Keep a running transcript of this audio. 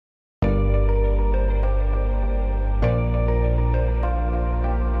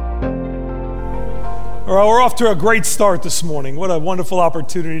All right, we're off to a great start this morning. What a wonderful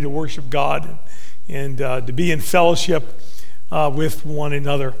opportunity to worship God and to be in fellowship with one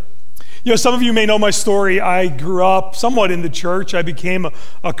another. You know, some of you may know my story. I grew up somewhat in the church. I became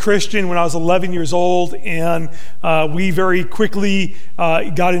a Christian when I was 11 years old, and we very quickly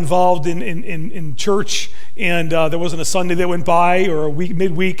got involved in church. And there wasn't a Sunday that went by or a week,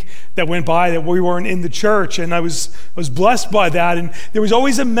 midweek that went by that we weren't in the church. And I was blessed by that. And there was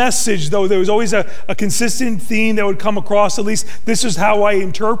always a message, though. There was always a consistent theme that would come across. At least this is how I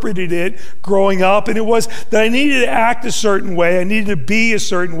interpreted it growing up. And it was that I needed to act a certain way. I needed to be a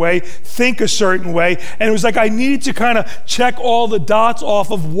certain way, think a certain way. And it was like I needed to kind of check all the dots off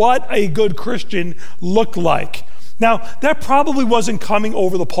of what a good Christian looked like. Now, that probably wasn't coming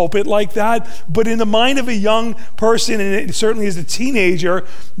over the pulpit like that, but in the mind of a young person, and certainly as a teenager,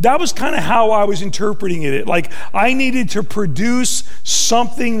 that was kind of how I was interpreting it. Like, I needed to produce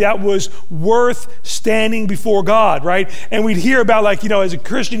something that was worth standing before God, right? And we'd hear about, like, you know, as a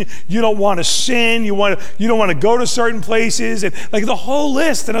Christian, you don't want to sin, you don't want to go to certain places, and like the whole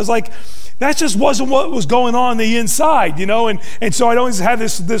list. And I was like, that just wasn't what was going on the inside, you know? And so I'd always have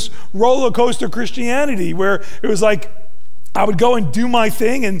this roller coaster Christianity where it was like I would go and do my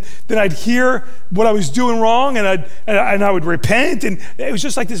thing, and then I'd hear what I was doing wrong, and I would repent, and it was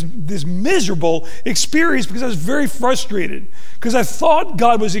just like this miserable experience because I was very frustrated because I thought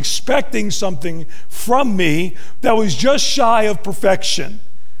God was expecting something from me that was just shy of perfection.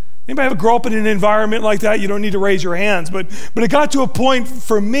 Anybody ever grow up in an environment like that? You don't need to raise your hands, but it got to a point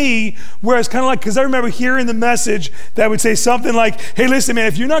for me where it's kind of like, because I remember hearing the message that would say something like, hey, listen, man,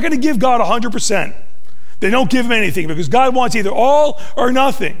 if you're not going to give God 100%, then don't give him anything, because God wants either all or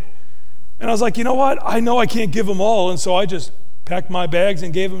nothing. And I was like, you know what? I know I can't give him all, and so I just packed my bags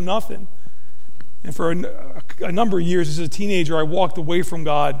and gave him nothing. And for a number of years as a teenager, I walked away from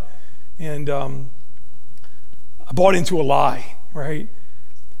God, and I bought into a lie, right?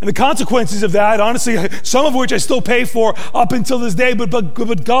 And the consequences of that, honestly, some of which I still pay for up until this day,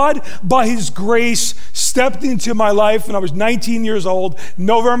 but God, by his grace, stepped into my life when I was 19 years old,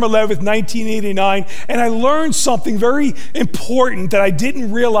 November 11th, 1989, and I learned something very important that I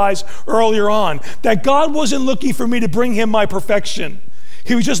didn't realize earlier on, that God wasn't looking for me to bring him my perfection.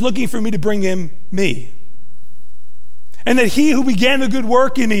 He was just looking for me to bring him me. And that he who began the good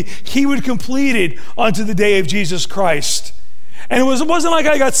work in me, he would complete it unto the day of Jesus Christ. And it wasn't like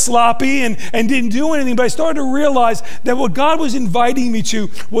I got sloppy and didn't do anything, but I started to realize that what God was inviting me to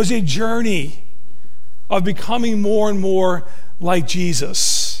was a journey of becoming more and more like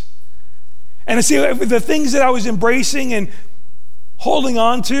Jesus. And I see the things that I was embracing and holding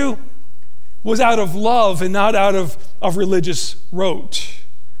on to was out of love and not out of religious rote.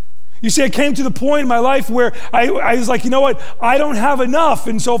 You see, I came to the point in my life where I was like, you know what? I don't have enough,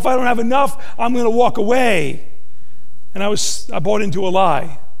 and so if I don't have enough, I'm going to walk away. And I bought into a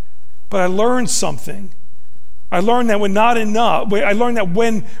lie. But I learned something. I learned that when not enough, I learned that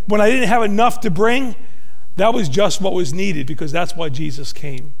when I didn't have enough to bring, that was just what was needed, because that's why Jesus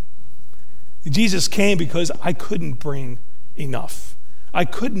came. Jesus came because I couldn't bring enough. I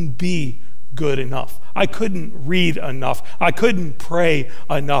couldn't be good enough. I couldn't read enough. I couldn't pray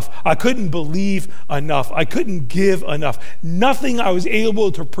enough. I couldn't believe enough. I couldn't give enough. Nothing I was able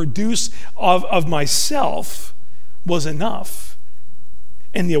to produce of myself was enough.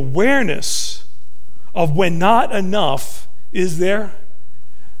 And the awareness of when not enough is there,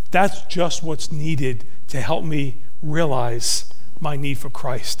 that's just what's needed to help me realize my need for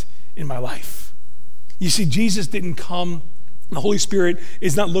Christ in my life. You see, Jesus didn't come, the Holy Spirit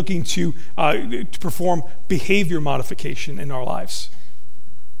is not looking to perform behavior modification in our lives,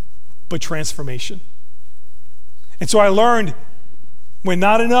 but transformation. And so I learned when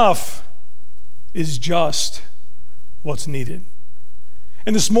not enough is just what's needed.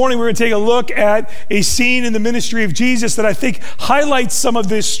 And this morning we're going to take a look at a scene in the ministry of Jesus that I think highlights some of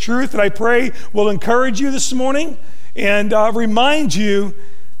this truth that I pray will encourage you this morning and remind you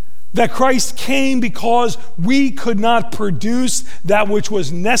that Christ came because we could not produce that which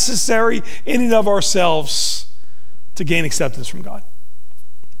was necessary in and of ourselves to gain acceptance from God.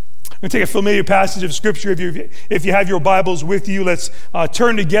 I'm going to take a familiar passage of Scripture. If you have your Bibles with you, let's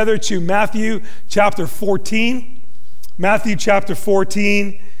turn together to Matthew chapter 14. Matthew chapter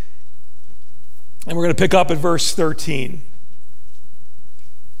 14, and we're going to pick up at verse 13.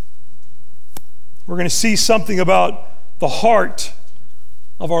 We're going to see something about the heart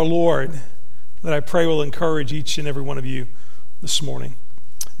of our Lord that I pray will encourage each and every one of you this morning.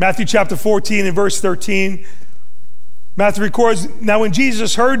 Matthew chapter 14 and verse 13. Matthew records, "Now when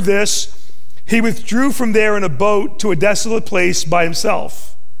Jesus heard this, he withdrew from there in a boat to a desolate place by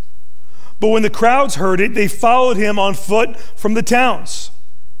himself. But when the crowds heard it, they followed him on foot from the towns.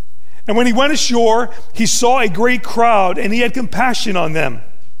 And when he went ashore, he saw a great crowd, and he had compassion on them,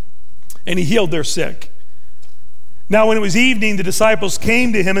 and he healed their sick. Now when it was evening, the disciples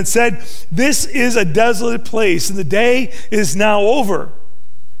came to him and said, "This is a desolate place, and the day is now over.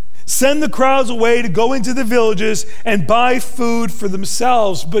 Send the crowds away to go into the villages and buy food for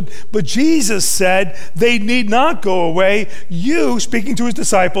themselves." But Jesus said, "They need not go away. You," speaking to his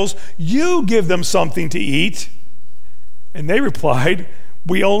disciples, "you give them something to eat." And they replied,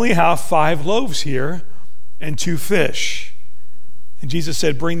 "We only have 5 loaves here and 2 fish." And Jesus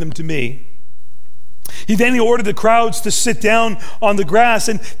said, "Bring them to me." He ordered the crowds to sit down on the grass,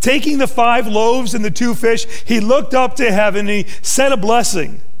 and taking the 5 loaves and the 2 fish, he looked up to heaven and he said a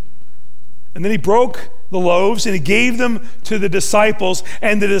blessing. And then he broke the loaves and he gave them to the disciples,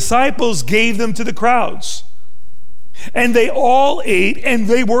 and the disciples gave them to the crowds. And they all ate, and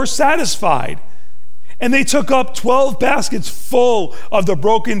they were satisfied. And they took up 12 baskets full of the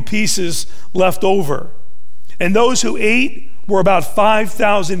broken pieces left over. And those who ate were about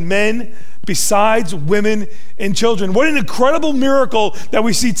 5,000 men, besides women and children. What an incredible miracle that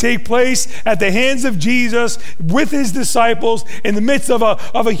we see take place at the hands of Jesus with his disciples in the midst of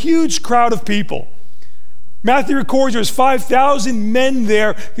a huge crowd of people. Matthew records there's 5,000 men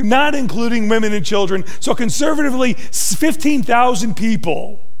there, not including women and children. So conservatively, 15,000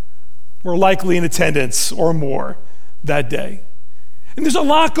 people were likely in attendance or more that day. And there's a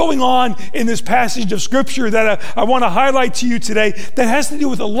lot going on in this passage of Scripture that I want to highlight to you today that has to do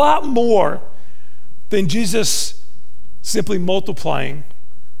with a lot more than Jesus simply multiplying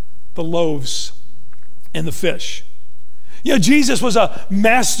the loaves and the fish. You know, Jesus was a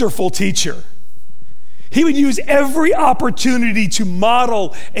masterful teacher. He would use every opportunity to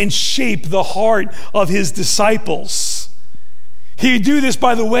model and shape the heart of his disciples. He would do this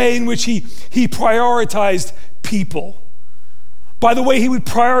by the way in which he prioritized people, by the way he would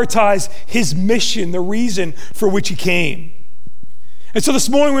prioritize his mission, the reason for which he came. And so this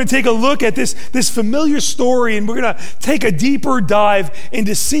morning we're going to take a look at this familiar story, and we're going to take a deeper dive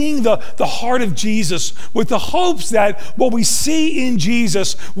into seeing the heart of Jesus with the hopes that what we see in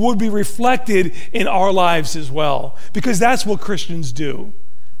Jesus would be reflected in our lives as well. Because that's what Christians do,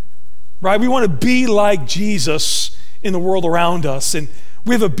 right? We want to be like Jesus in the world around us. And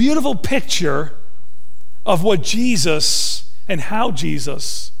we have a beautiful picture of what Jesus and how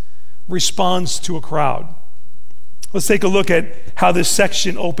Jesus responds to a crowd. Let's take a look at how this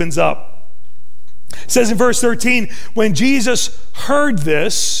section opens up. It says in verse 13, when Jesus heard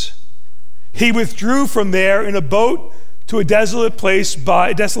this, he withdrew from there in a boat to a desolate place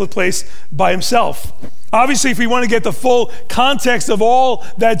by himself. Obviously, if we want to get the full context of all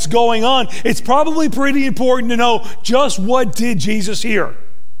that's going on, it's probably pretty important to know just what did Jesus hear.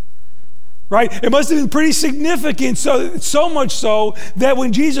 Right? It must have been pretty significant, so much so that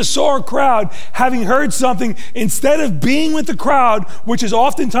when Jesus saw a crowd, having heard something, instead of being with the crowd, which is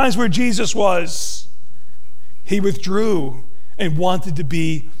oftentimes where Jesus was, he withdrew and wanted to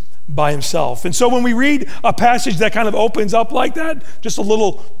be by himself. And so when we read a passage that kind of opens up like that, just a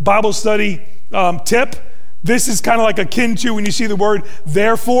little Bible study tip, this is kind of like akin to when you see the word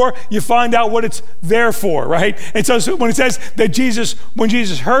therefore, you find out what it's there for, right? And so when it says that when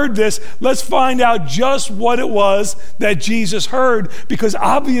Jesus heard this, let's find out just what it was that Jesus heard, because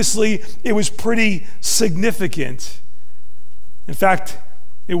obviously it was pretty significant. In fact,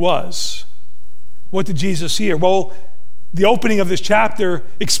 it was. What did Jesus hear? Well, the opening of this chapter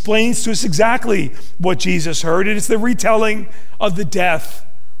explains to us exactly what Jesus heard, and it's the retelling of the death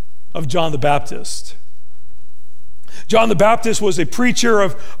of John the Baptist. John the Baptist was a preacher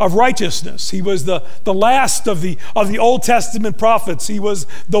of righteousness. He was the last of the Old Testament prophets. He was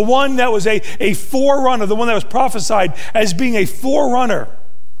the one that was a forerunner, the one that was prophesied as being a forerunner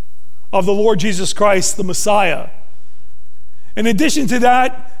of the Lord Jesus Christ, the Messiah. In addition to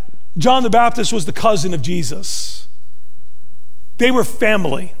that, John the Baptist was the cousin of Jesus. They were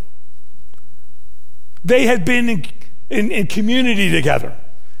family. They had been in community together.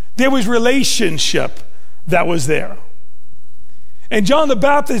 There was relationship that was there. And John the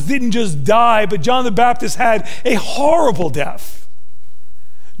Baptist didn't just die, but John the Baptist had a horrible death.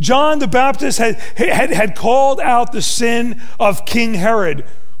 John the Baptist had called out the sin of King Herod,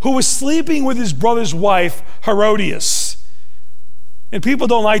 who was sleeping with his brother's wife, Herodias. And people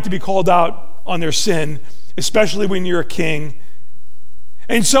don't like to be called out on their sin, especially when you're a king.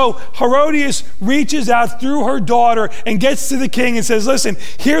 And so Herodias reaches out through her daughter and gets to the king and says, listen,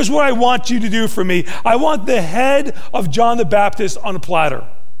 here's what I want you to do for me. I want the head of John the Baptist on a platter.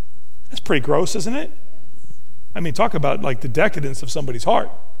 That's pretty gross, isn't it? I mean, talk about like the decadence of somebody's heart.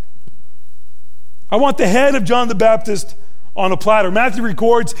 I want the head of John the Baptist on a platter. Matthew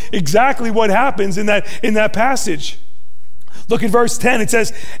records exactly what happens in that passage. Look at verse 10. It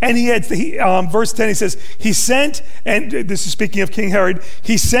says, verse 10, he says, he sent, and this is speaking of King Herod,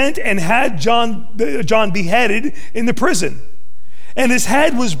 he sent and had John beheaded in the prison. And his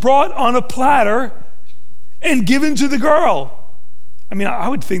head was brought on a platter and given to the girl. I mean, I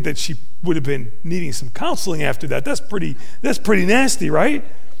would think that she would have been needing some counseling after that. That's pretty nasty, right?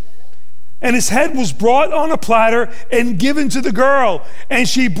 And his head was brought on a platter and given to the girl, and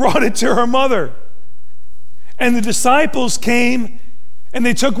she brought it to her mother. And the disciples came and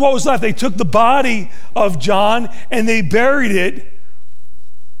they took what was left. They took the body of John and they buried it.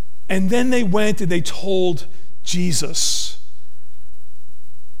 And then they went and they told Jesus.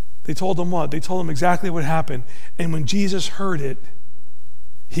 They told him what? They told him exactly what happened. And when Jesus heard it,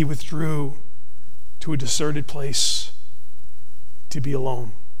 he withdrew to a deserted place to be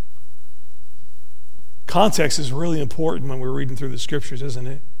alone. Context is really important when we're reading through the scriptures, isn't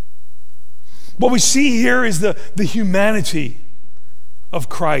it? What we see here is the humanity of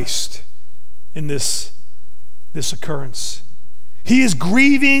Christ in this occurrence. He is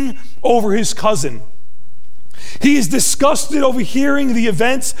grieving over his cousin. He is disgusted over hearing the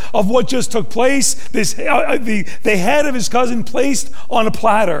events of what just took place. The head of his cousin placed on a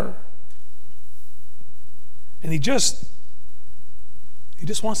platter. And he just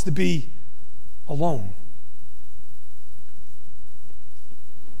wants to be alone.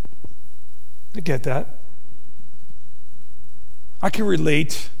 I get that. I can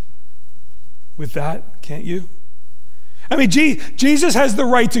relate with that, can't you? I mean, Jesus has the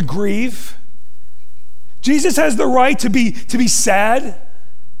right to grieve. Jesus has the right to be sad.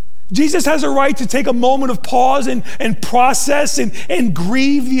 Jesus has a right to take a moment of pause and process and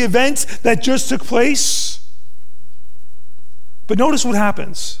grieve the events that just took place. But notice what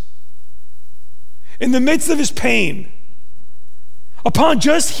happens. In the midst of his pain, upon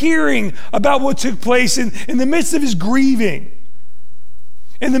just hearing about what took place, in the midst of his grieving,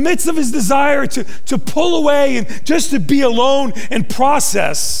 in the midst of his desire to pull away and just to be alone and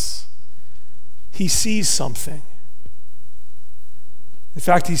process, he sees something. In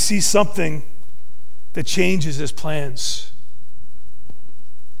fact, he sees something that changes his plans.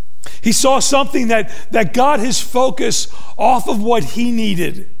 He saw something that got his focus off of what he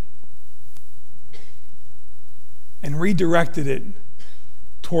needed and redirected it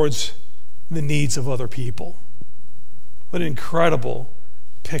towards the needs of other people. What an incredible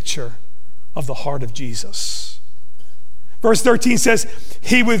picture of the heart of Jesus. Verse 13 says,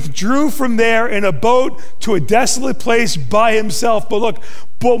 he withdrew from there in a boat to a desolate place by himself.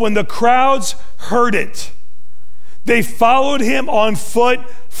 But when the crowds heard it, they followed him on foot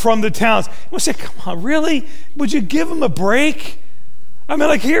from the towns. You say, come on, really? Would you give him a break? I mean,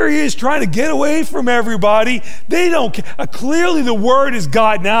 like, here he is trying to get away from everybody. They don't care. Clearly the word has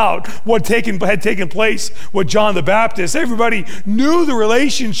gotten out what had taken place with John the Baptist. Everybody knew the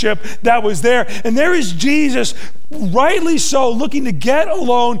relationship that was there. And there is Jesus, rightly so, looking to get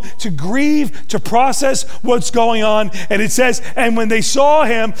alone, to grieve, to process what's going on. And it says, and when they saw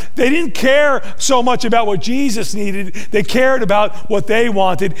him, they didn't care so much about what Jesus needed. They cared about what they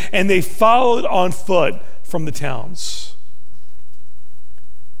wanted, and they followed on foot from the towns.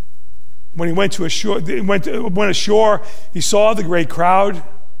 When he went ashore, he saw the great crowd.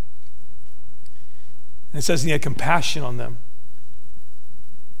 And it says he had compassion on them.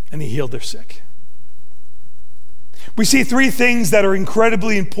 And he healed their sick. We see three things that are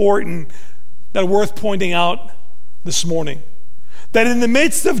incredibly important that are worth pointing out this morning. That in the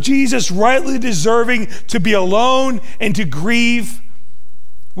midst of Jesus rightly deserving to be alone and to grieve,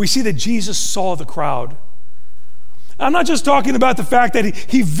 we see that Jesus saw the crowd. I'm not just talking about the fact that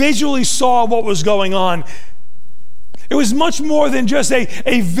he visually saw what was going on. It was much more than just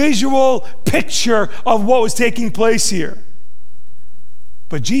a visual picture of what was taking place here.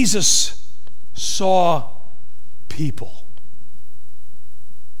 But Jesus saw people.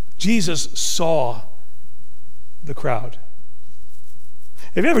 Jesus saw the crowd.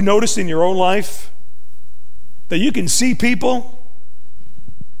 Have you ever noticed in your own life that you can see people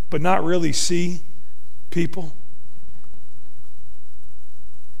but not really see people?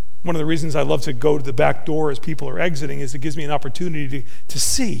 One of the reasons I love to go to the back door as people are exiting is it gives me an opportunity to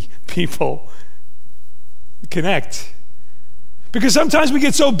see people, connect. Because sometimes we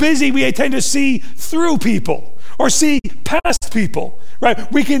get so busy, we tend to see through people or see past people,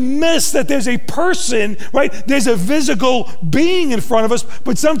 right? We can miss that there's a person, right? There's a physical being in front of us,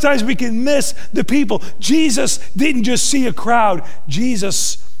 but sometimes we can miss the people. Jesus didn't just see a crowd.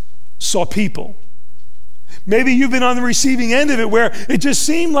 Jesus saw people. Maybe you've been on the receiving end of it where it just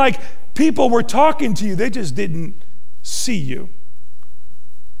seemed like people were talking to you. They just didn't see you.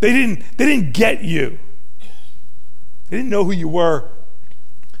 They didn't get you. They didn't know who you were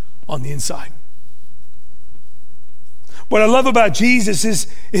on the inside. What I love about Jesus is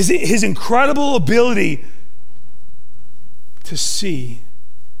his incredible ability to see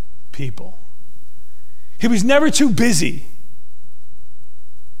people. He was never too busy.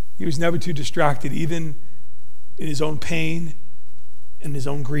 He was never too distracted, even in his own pain and his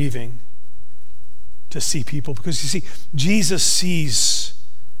own grieving, to see people. Because you see, Jesus sees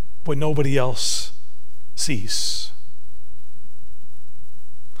what nobody else sees.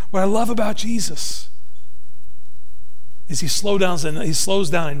 What I love about Jesus is he slows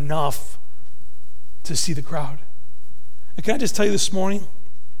down enough to see the crowd. And can I just tell you this morning,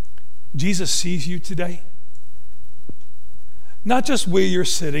 Jesus sees you today. Not just where you're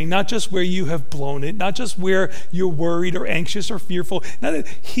sitting, not just where you have blown it, not just where you're worried or anxious or fearful.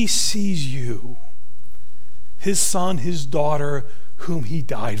 He sees you, his son, his daughter, whom he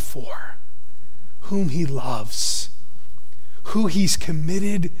died for, whom he loves, who he's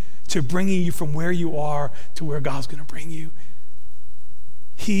committed to bringing you from where you are to where God's going to bring you.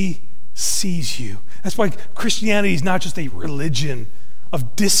 He sees you. That's why Christianity is not just a religion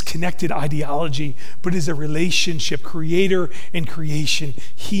of disconnected ideology, but is a relationship, creator and creation.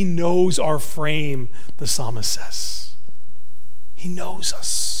 He knows our frame, the psalmist says. He knows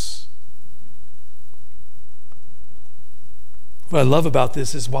us. What I love about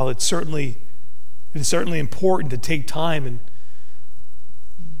this is while it is certainly important to take time and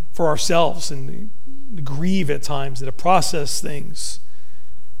for ourselves and to grieve at times and to process things,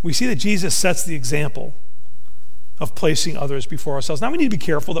 we see that Jesus sets the example of placing others before ourselves. Now we need to be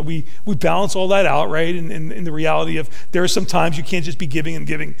careful that we balance all that out, right? In the reality of there are some times you can't just be giving and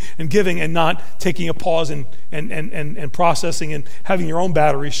giving and giving and not taking a pause and processing and having your own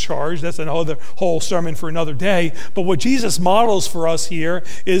batteries charged. That's another whole sermon for another day. But what Jesus models for us here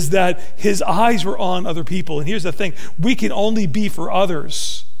is that his eyes were on other people. And here's the thing, we can only be for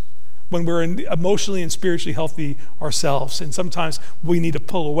others when we're emotionally and spiritually healthy ourselves. And sometimes we need to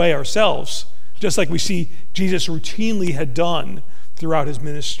pull away ourselves, just like we see Jesus routinely had done throughout his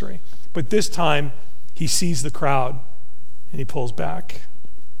ministry. But this time, he sees the crowd and he pulls back.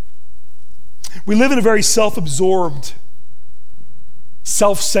 We live in a very self-absorbed,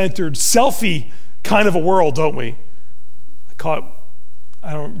 self-centered, selfie kind of a world, don't we? I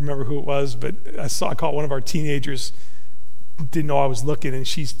don't remember who it was, but I caught one of our teenagers, didn't know I was looking, and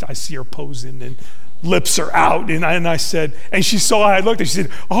I see her posing and lips are out, and I said, and she saw I looked, and she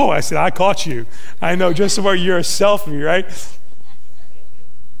said, "Oh," I said, "I caught you. I know just where you're a selfie, right?"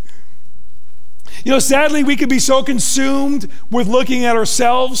 You know, sadly, we can be so consumed with looking at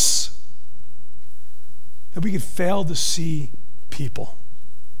ourselves that we can fail to see people.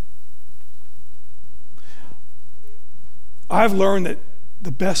 I've learned that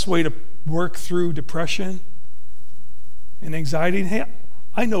the best way to work through depression and anxiety, and hey,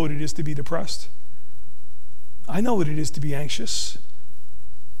 I know what it is to be depressed. I know what it is to be anxious.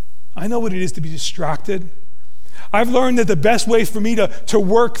 I know what it is to be distracted. I've learned that the best way for me to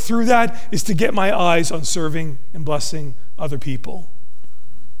work through that is to get my eyes on serving and blessing other people.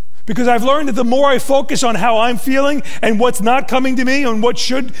 Because I've learned that the more I focus on how I'm feeling and what's not coming to me and what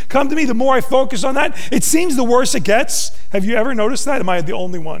should come to me, the more I focus on that, it seems the worse it gets. Have you ever noticed that? Am I the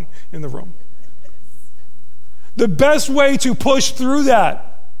only one in the room? The best way to push through that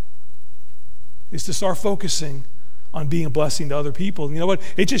is to start focusing on being a blessing to other people. And you know what?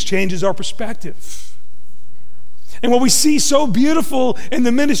 It just changes our perspective. And what we see so beautiful in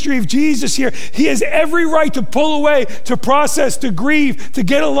the ministry of Jesus here, he has every right to pull away, to process, to grieve, to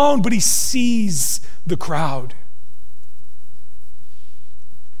get alone, but he sees the crowd.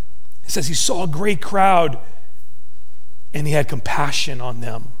 It says he saw a great crowd and he had compassion on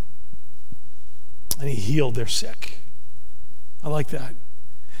them and he healed their sick. I like that.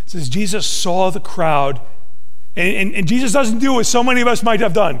 It says Jesus saw the crowd, and Jesus doesn't do what so many of us might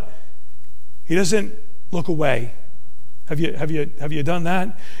have done. He doesn't look away. Have you done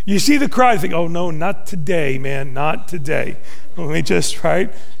that? You see the crowd, you think, "Oh no, not today, man, not today." Let me just,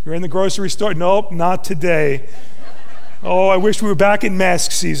 right? You're in the grocery store. Nope, not today. Oh, I wish we were back in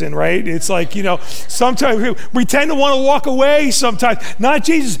mask season, right? It's like, sometimes we tend to want to walk away sometimes. Not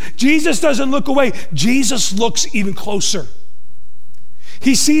Jesus. Jesus doesn't look away. Jesus looks even closer.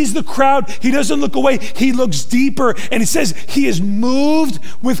 He sees the crowd. He doesn't look away. He looks deeper. And it says he is moved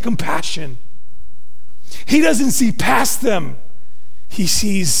with compassion. He doesn't see past them. He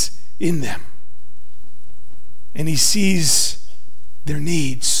sees in them. And he sees their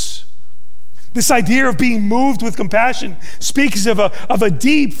needs. This idea of being moved with compassion speaks of a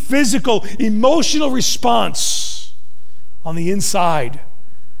deep physical, emotional response on the inside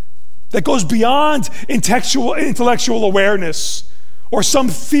that goes beyond intellectual awareness or some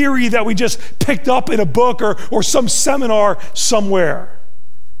theory that we just picked up in a book or some seminar somewhere.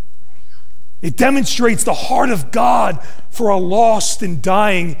 It demonstrates the heart of God for a lost and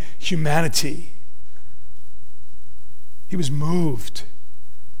dying humanity. He was moved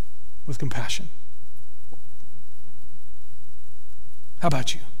with compassion. How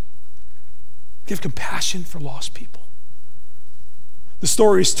about you? Do you have compassion for lost people? The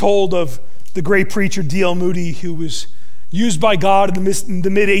story is told of the great preacher D.L. Moody, who was used by God in the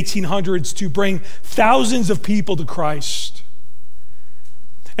mid-1800s to bring thousands of people to Christ.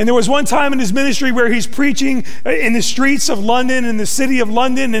 And there was one time in his ministry where he's preaching in the streets of London, in the city of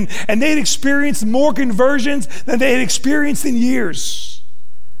London, and they had experienced more conversions than they had experienced in years.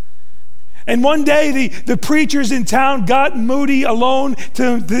 And one day the preachers in town got Moody alone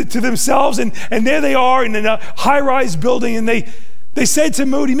to themselves, and there they are in a high-rise building, and they said to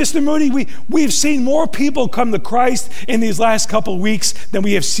Moody, "Mr. Moody, we've seen more people come to Christ in these last couple of weeks than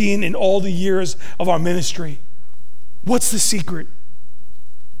we have seen in all the years of our ministry. What's the secret?"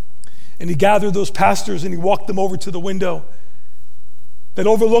 And he gathered those pastors and he walked them over to the window that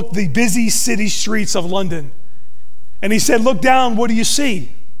overlooked the busy city streets of London. And he said, "Look down, what do you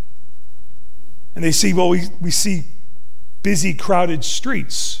see?" And they see, "Well, we see busy, crowded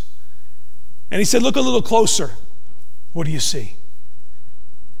streets." And he said, "Look a little closer. What do you see?"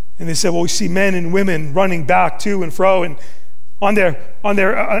 And they said, "Well, we see men and women running back to and fro and on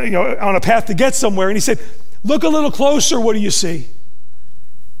a path to get somewhere." And he said, "Look a little closer. What do you see?"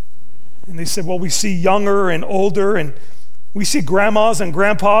 And they said, "Well, we see younger and older, and we see grandmas and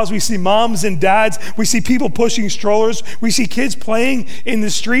grandpas. We see moms and dads. We see people pushing strollers. We see kids playing in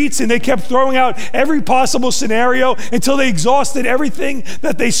the streets." And they kept throwing out every possible scenario until they exhausted everything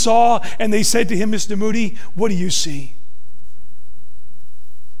that they saw. And they said to him, "Mr. Moody, what do you see?"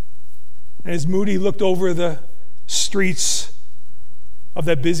 And as Moody looked over the streets of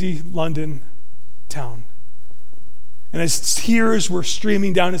that busy London town, and as tears were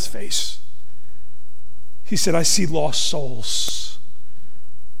streaming down his face, he said, "I see lost souls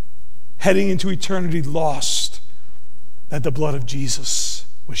heading into eternity, lost that the blood of Jesus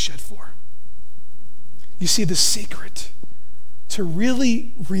was shed for." You see, the secret to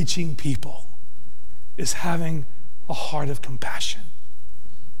really reaching people is having a heart of compassion,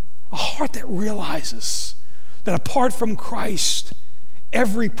 a heart that realizes that apart from Christ,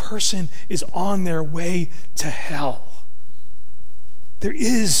 every person is on their way to hell. There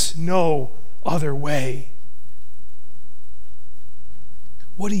is no other way.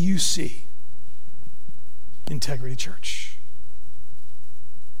 What do you see, Integrity Church?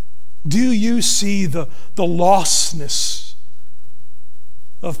 Do you see the lostness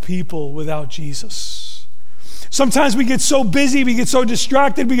of people without Jesus? Sometimes we get so busy, we get so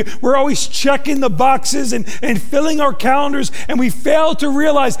distracted, we're always checking the boxes and filling our calendars, and we fail to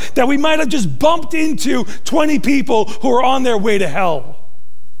realize that we might have just bumped into 20 people who are on their way to hell.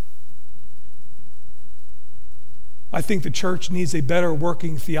 I think the church needs a better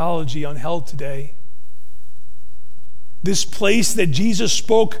working theology on hell today. This place that Jesus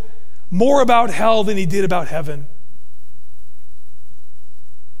spoke more about hell than he did about heaven.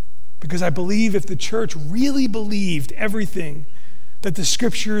 Because I believe if the church really believed everything that the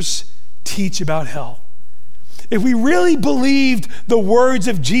scriptures teach about hell, if we really believed the words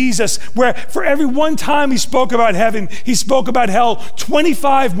of Jesus, where for every one time he spoke about heaven, he spoke about hell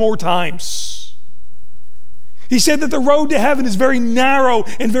 25 more times. He said that the road to heaven is very narrow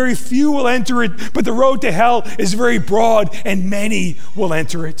and very few will enter it, but the road to hell is very broad and many will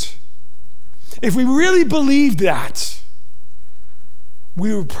enter it. If we really believed that,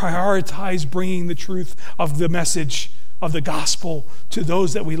 we would prioritize bringing the truth of the message of the gospel to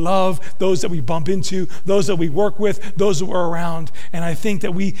those that we love, those that we bump into, those that we work with, those that we're around. And I think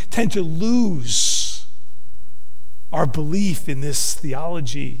that we tend to lose our belief in this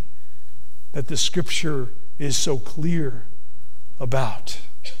theology that the scripture is so clear about.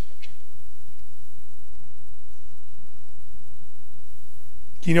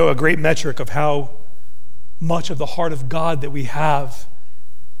 You know, a great metric of how much of the heart of God that we have,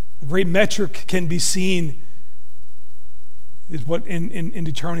 a great metric can be seen is what in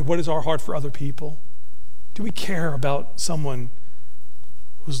determining what is our heart for other people. Do we care about someone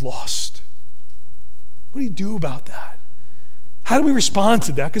who's lost? What do you do about that? How do we respond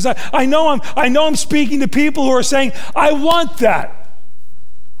to that? Because I know I'm speaking to people who are saying, "I want that.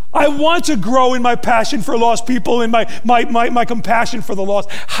 I want to grow in my passion for lost people and my compassion for the lost.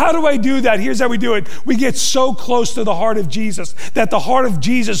 How do I do that? Here's how we do it. We get so close to the heart of Jesus that the heart of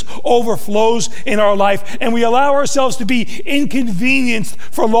Jesus overflows in our life, and we allow ourselves to be inconvenienced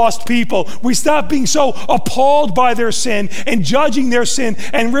for lost people. We stop being so appalled by their sin and judging their sin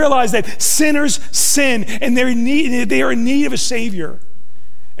and realize that sinners sin and they are in need of a Savior.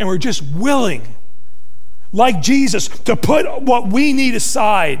 And we're just willing, like Jesus, to put what we need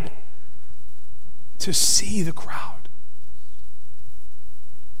aside to see the crowd.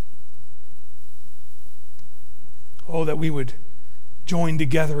 Oh, that we would join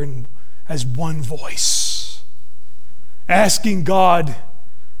together as one voice, asking God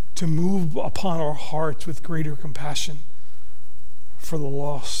to move upon our hearts with greater compassion for the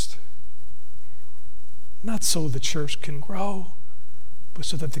lost. Not so the church can grow, but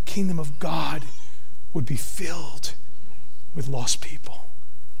so that the kingdom of God would be filled with lost people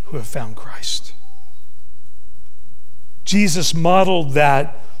who have found Christ. Jesus modeled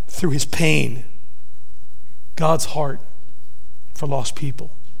that through his pain, God's heart for lost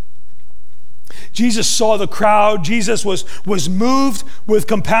people. Jesus saw the crowd. Jesus was moved with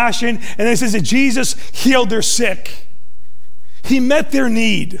compassion. And it says that Jesus healed their sick. He met their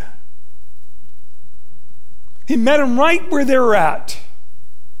need. He met them right where they were at.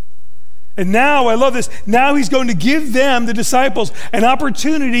 And now, I love this, now he's going to give them, the disciples, an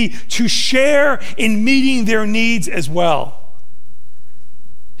opportunity to share in meeting their needs as well.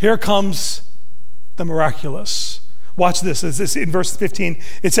 Here comes the miraculous. Watch this. This in verse 15.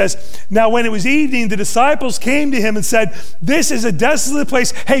 It says, now when it was evening, the disciples came to him and said, this is a desolate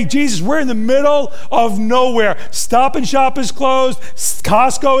place. Hey, Jesus, we're in the middle of nowhere. Stop and Shop is closed.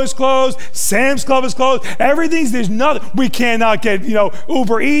 Costco is closed. Sam's Club is closed. there's nothing. We cannot get,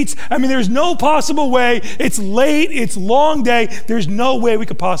 Uber Eats. I mean, there's no possible way. It's late. It's a long day. There's no way we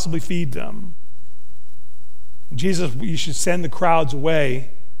could possibly feed them. Jesus, you should send the crowds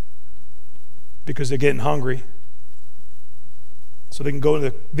away because they're getting hungry, so they can go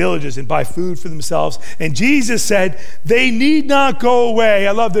to the villages and buy food for themselves. And Jesus said, they need not go away.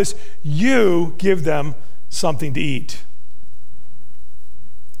 I love this. You give them something to eat.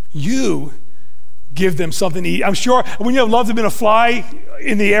 You give them something to eat. I'm sure when you have loved been a fly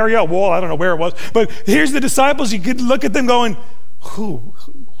in the area, well, I don't know where it was, but here's the disciples. You could look at them going, who?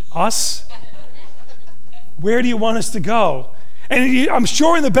 Us? Where do you want us to go? And I'm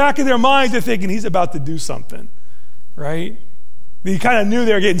sure in the back of their minds, they're thinking, he's about to do something, right? They kind of knew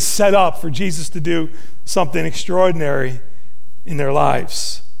they were getting set up for Jesus to do something extraordinary in their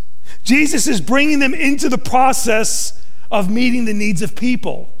lives. Jesus is bringing them into the process of meeting the needs of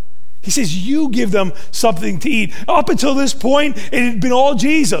people. He says, you give them something to eat. Up until this point, it had been all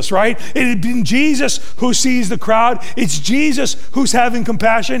Jesus, right? It had been Jesus who sees the crowd. It's Jesus who's having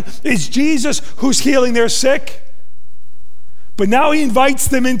compassion. It's Jesus who's healing their sick. But now he invites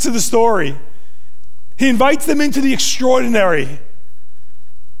them into the story. He invites them into the extraordinary.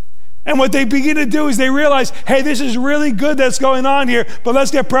 And what they begin to do is they realize, hey, this is really good that's going on here, but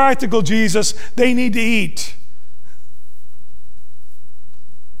let's get practical, Jesus. They need to eat.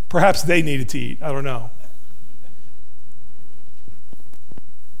 Perhaps they needed to eat. I don't know.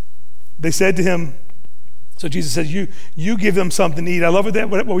 They said to him, so Jesus says, you give them something to eat. I love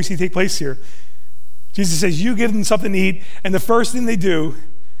what we see take place here. Jesus says, you give them something to eat, and the first thing they do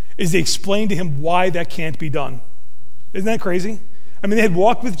is they explain to him why that can't be done. Isn't that crazy? I mean, they had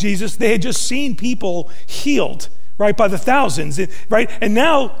walked with Jesus. They had just seen people healed, right, by the thousands, right? And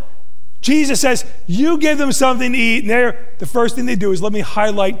now Jesus says, you give them something to eat. And the first thing they do is, let me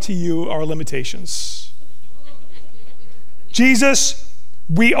highlight to you our limitations. Jesus,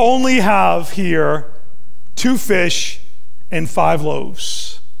 we only have here 2 fish and 5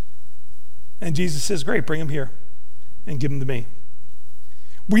 loaves. And Jesus says, great, bring them here and give them to me.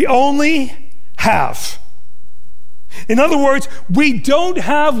 We only have. In other words, we don't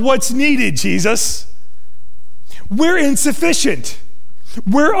have what's needed, Jesus. We're insufficient.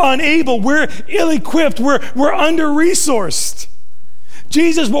 We're unable. We're ill-equipped. We're under-resourced.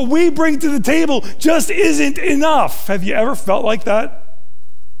 Jesus, what we bring to the table just isn't enough. Have you ever felt like that?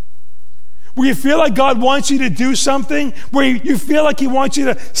 Where you feel like God wants you to do something, where you feel like he wants you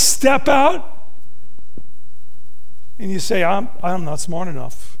to step out, and you say, I'm not smart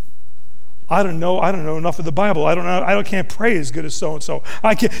enough. I don't know enough of the Bible. I can't pray as good as so-and-so.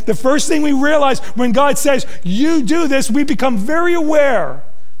 The first thing we realize when God says, you do this, we become very aware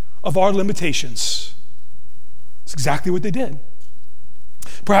of our limitations. It's exactly what they did.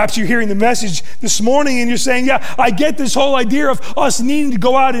 Perhaps you're hearing the message this morning and you're saying, yeah, I get this whole idea of us needing to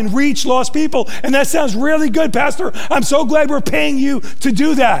go out and reach lost people, and that sounds really good, Pastor. I'm so glad we're paying you to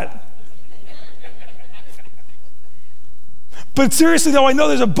do that. But seriously, though, I know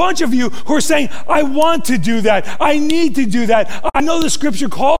there's a bunch of you who are saying, I want to do that. I need to do that. I know the scripture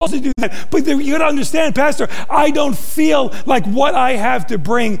calls to do that. But you got to understand, Pastor, I don't feel like what I have to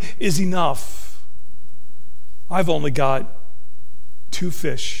bring is enough. I've only got 2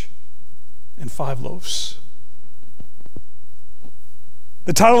 fish and 5 loaves.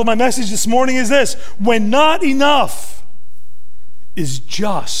 The title of my message this morning is this: when not enough is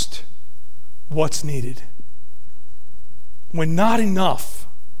just what's needed. When not enough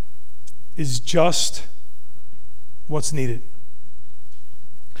is just what's needed.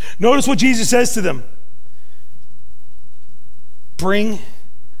 Notice what Jesus says to them. Bring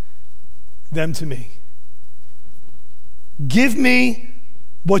them to me. Give me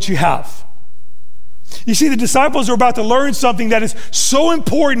what you have. You see, the disciples are about to learn something that is so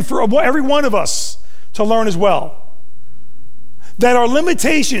important for every one of us to learn as well. That our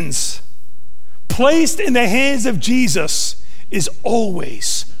limitations placed in the hands of Jesus is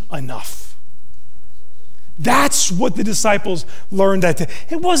always enough. That's what the disciples learned that day.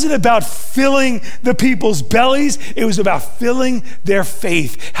 It wasn't about filling the people's bellies. It was about filling their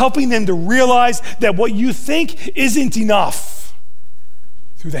faith, helping them to realize that what you think isn't enough,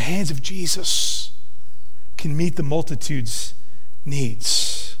 through the hands of Jesus, can meet the multitude's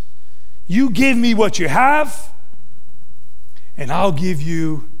needs. You give me what you have, and I'll give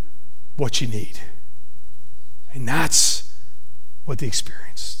you what you need. And that's what they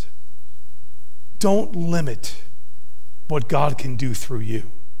experienced. Don't limit what God can do through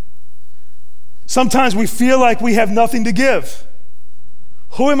you. Sometimes we feel like we have nothing to give.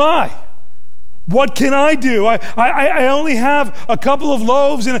 Who am I? What can I do? I only have a couple of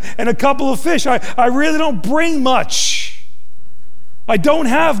loaves and a couple of fish. I really don't bring much. I don't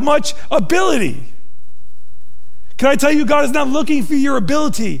have much ability. Can I tell you, God is not looking for your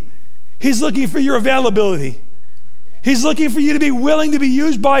ability. He's looking for your availability. He's looking for you to be willing to be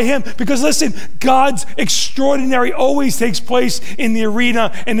used by him, because listen, God's extraordinary always takes place in the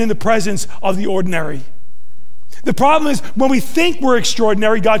arena and in the presence of the ordinary. The problem is, when we think we're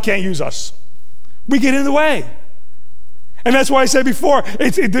extraordinary, God can't use us. We get in the way. And that's why I said before,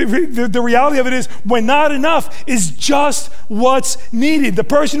 the reality of it is, when not enough is just what's needed. The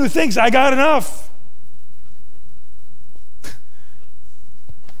person who thinks, I got enough,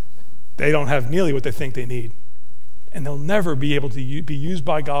 they don't have nearly what they think they need. And they'll never be able to be used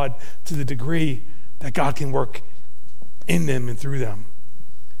by God to the degree that God can work in them and through them.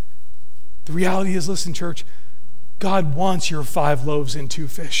 The reality is, listen, church, God wants your 5 loaves and 2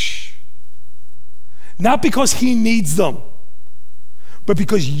 fish. Not because he needs them, but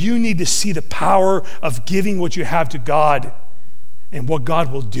because you need to see the power of giving what you have to God and what God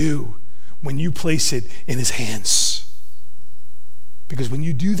will do when you place it in his hands. Because when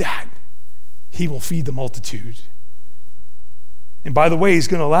you do that, he will feed the multitude. And by the way, he's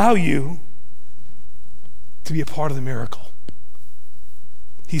going to allow you to be a part of the miracle.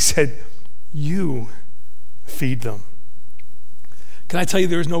 He said, you feed them. Can I tell you,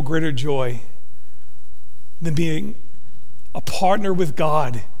 there is no greater joy than being a partner with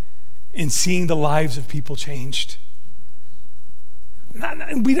God in seeing the lives of people changed.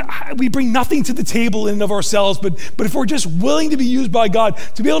 We bring nothing to the table in and of ourselves, but if we're just willing to be used by God,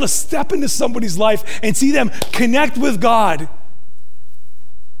 to be able to step into somebody's life and see them connect with God,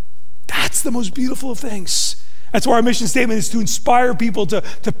 that's the most beautiful of things. That's why our mission statement is to inspire people to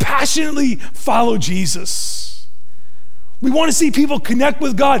passionately follow Jesus. We want to see people connect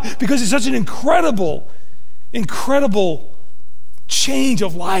with God because it's such an incredible change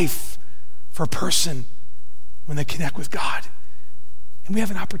of life for a person when they connect with God. And we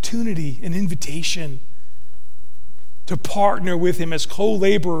have an opportunity, an invitation to partner with him as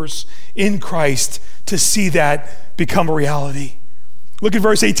co-laborers in Christ to see that become a reality. Look at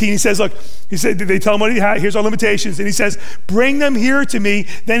verse 18. He says, look, he said, they tell him what he had. Here's our limitations. And he says, bring them here to me.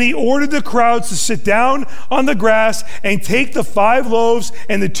 Then he ordered the crowds to sit down on the grass and take the 5 loaves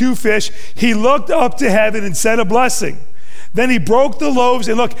and the 2 fish. He looked up to heaven and said a blessing. Then he broke the loaves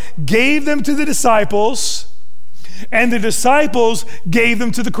and gave them to the disciples, and the disciples gave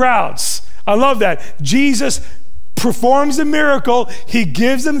them to the crowds. I love that. Jesus performs a miracle, he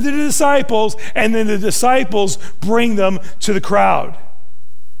gives them to the disciples, and then the disciples bring them to the crowd.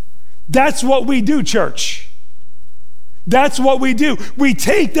 That's what we do, church. That's what we do. We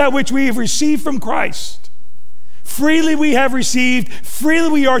take that which we have received from Christ, Freely we have received, freely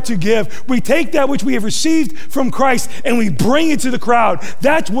we are to give. We take that which we have received from Christ and we bring it to the crowd.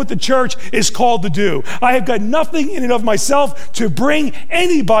 That's what the church is called to do. I have got nothing in and of myself to bring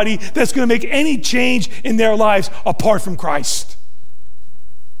anybody that's going to make any change in their lives apart from Christ.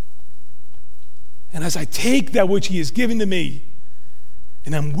 And as I take that which he has given to me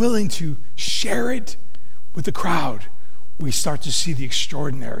and I'm willing to share it with the crowd, we start to see the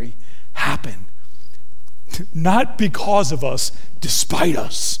extraordinary happen. Not because of us, despite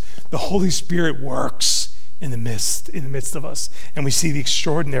us. The Holy Spirit works in the midst of us, and we see the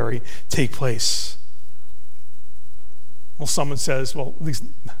extraordinary take place. Well, someone says, well, at least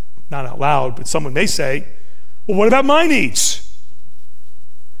not out loud, but someone may say, well, what about my needs?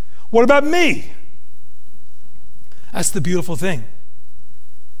 What about me? That's the beautiful thing.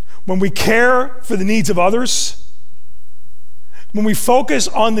 When we care for the needs of others, when we focus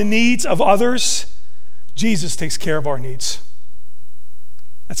on the needs of others, Jesus takes care of our needs.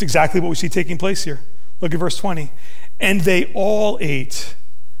 That's exactly what we see taking place here. Look at verse 20. And they all ate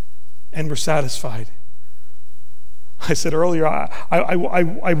and were satisfied. I said earlier,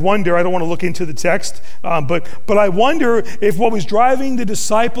 I wonder, I don't want to look into the text, but I wonder if what was driving the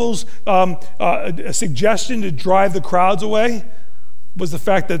disciples, a suggestion to drive the crowds away, was the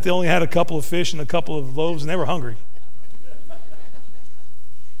fact that they only had a couple of fish and a couple of loaves and they were hungry.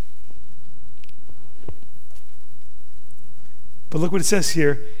 But look what it says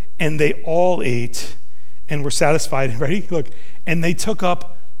here. And they all ate and were satisfied. Ready? Look. And they took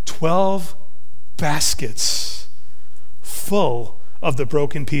up 12 baskets full of the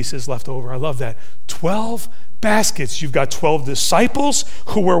broken pieces left over. I love that. 12 baskets. You've got 12 disciples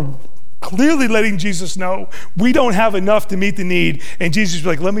who were clearly letting Jesus know we don't have enough to meet the need. And Jesus was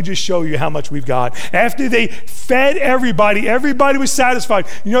like, let me just show you how much we've got. After they fed everybody was satisfied.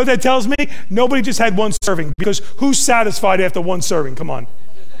 You know what that tells me? Nobody just had one serving, because who's satisfied after one serving? Come on.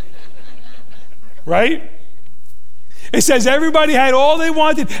 Right? It says everybody had all they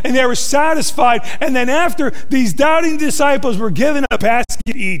wanted and they were satisfied. And then after, these doubting disciples were given a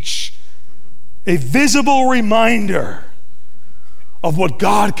basket each. A visible reminder of what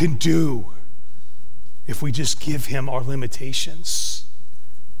God can do if we just give him our limitations.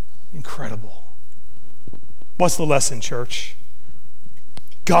 Incredible. What's the lesson, church?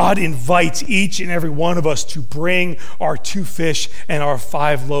 God invites each and every one of us to bring our 2 fish and our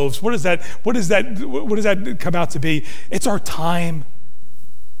 5 loaves. What does that come out to be? It's our time.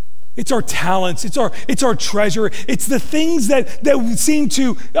 It's our talents. It's our treasure. It's the things that seem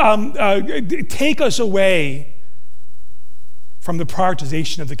to take us away from the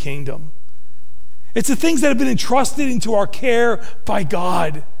prioritization of the kingdom. It's the things that have been entrusted into our care by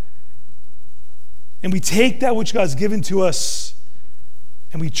God. And we take that which God's given to us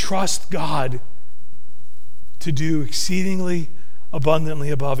and we trust God to do exceedingly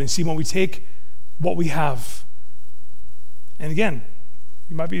abundantly above. And see, when we take what we have, and again,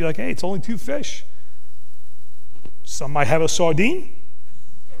 you might be like, hey, it's only 2 fish. Some might have a sardine.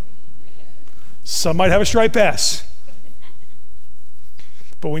 Some might have a striped bass.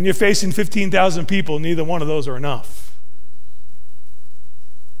 But when you're facing 15,000 people, neither one of those are enough.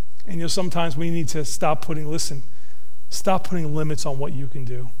 And sometimes we need to stop putting limits on what you can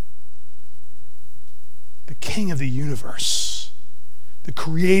do. The King of the universe, the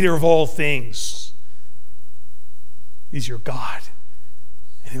creator of all things, is your God,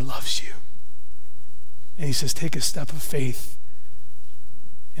 and he loves you. And he says, take a step of faith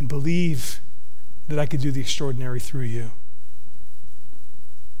and believe that I could do the extraordinary through you.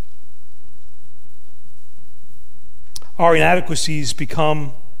 Our inadequacies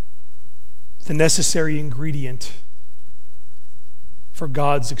become the necessary ingredient for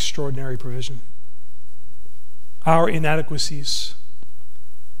God's extraordinary provision. Our inadequacies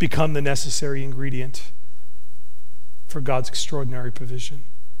become the necessary ingredient for God's extraordinary provision.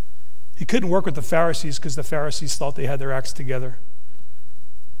 He couldn't work with the Pharisees because the Pharisees thought they had their acts together.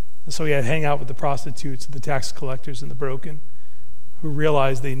 And so he had to hang out with the prostitutes, the tax collectors, and the broken, who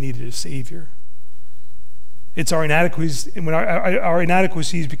realized they needed a Savior. It's our inadequacies, and when our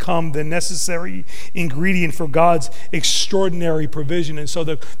inadequacies become the necessary ingredient for God's extraordinary provision. And so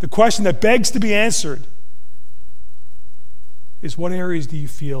the question that begs to be answered is, what areas do you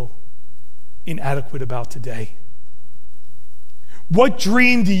feel inadequate about today? What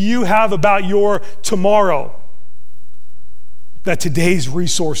dream do you have about your tomorrow that today's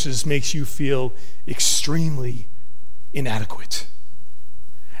resources makes you feel extremely inadequate?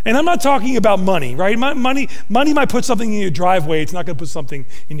 And I'm not talking about money, right? Money might put something in your driveway. It's not going to put something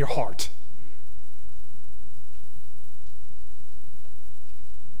in your heart.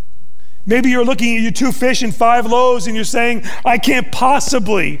 Maybe you're looking at your 2 fish and 5 loaves and you're saying, I can't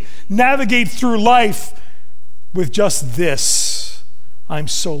possibly navigate through life with just this. I'm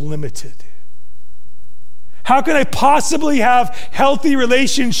so limited. How can I possibly have healthy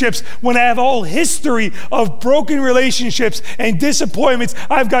relationships when I have a whole history of broken relationships and disappointments?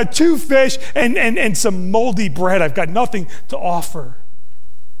 I've got 2 fish and some moldy bread. I've got nothing to offer.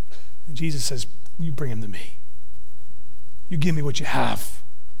 And Jesus says, you bring him to me. You give me what you have.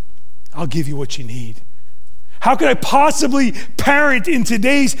 I'll give you what you need. How could I possibly parent in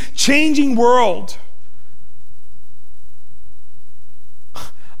today's changing world?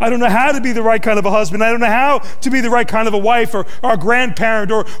 I don't know how to be the right kind of a husband. I don't know how to be the right kind of a wife or a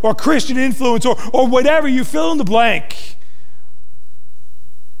grandparent or Christian influence or whatever. You fill in the blank.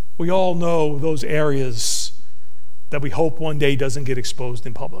 We all know those areas that we hope one day doesn't get exposed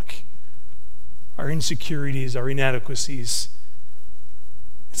in public. Our insecurities, our inadequacies.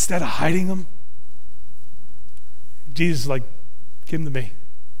 Instead of hiding them, Jesus is like, give them to me.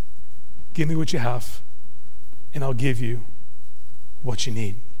 Give me what you have, and I'll give you what you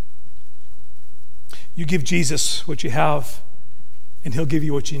need. You give Jesus what you have, and he'll give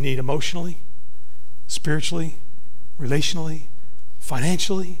you what you need emotionally, spiritually, relationally,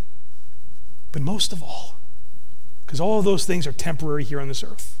 financially, but most of all, because all of those things are temporary here on this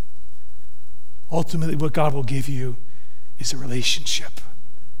earth. Ultimately, what God will give you is a relationship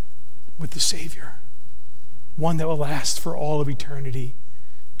with the Savior, one that will last for all of eternity,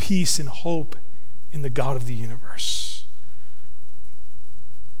 peace and hope in the God of the universe.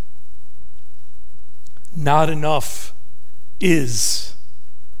 Not enough is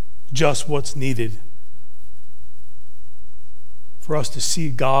just what's needed for us to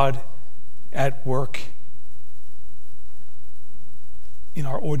see God at work in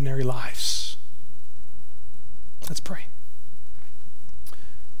our ordinary lives. Let's pray.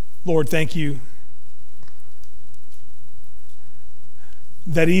 Lord, thank you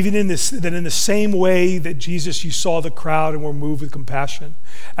that even in the same way that Jesus, you saw the crowd and were moved with compassion,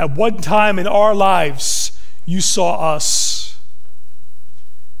 at one time in our lives, you saw us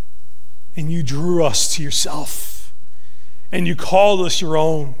and you drew us to yourself and you called us your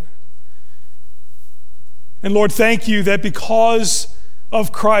own. And Lord, thank you that because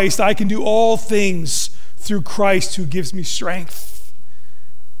of Christ, I can do all things through Christ who gives me strength.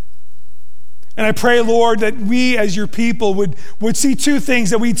 And I pray, Lord, that we as your people would see 2 things,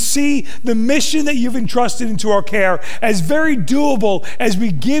 that we'd see the mission that you've entrusted into our care as very doable as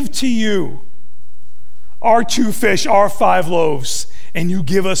we give to you our 2 fish, our 5 loaves, and you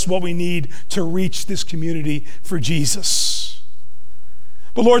give us what we need to reach this community for Jesus.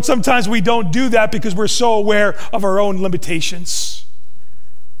 But Lord, sometimes we don't do that because we're so aware of our own limitations.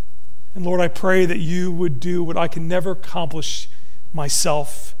 And Lord, I pray that you would do what I can never accomplish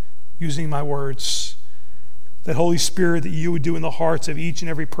myself using my words. That Holy Spirit, that you would do in the hearts of each and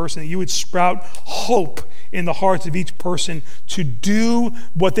every person, that you would sprout hope in the hearts of each person to do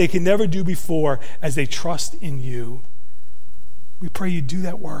what they can never do before as they trust in you. We pray you do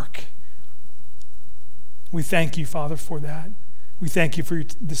that work. We thank you, Father, for that. We thank you for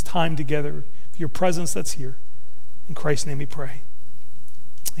this time together, for your presence that's here. In Christ's name we pray.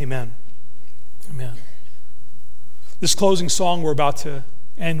 Amen. Amen. This closing song we're about to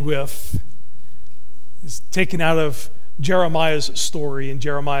end with is taken out of Jeremiah's story in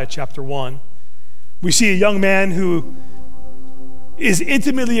Jeremiah chapter 1. We see a young man who is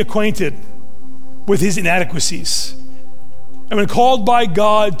intimately acquainted with his inadequacies. And when called by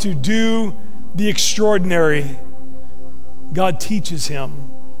God to do the extraordinary, God teaches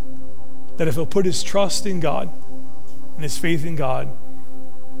him that if he'll put his trust in God and his faith in God,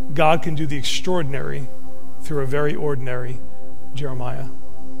 God can do the extraordinary through a very ordinary Jeremiah.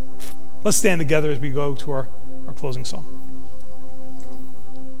 Let's stand together as we go to our closing song.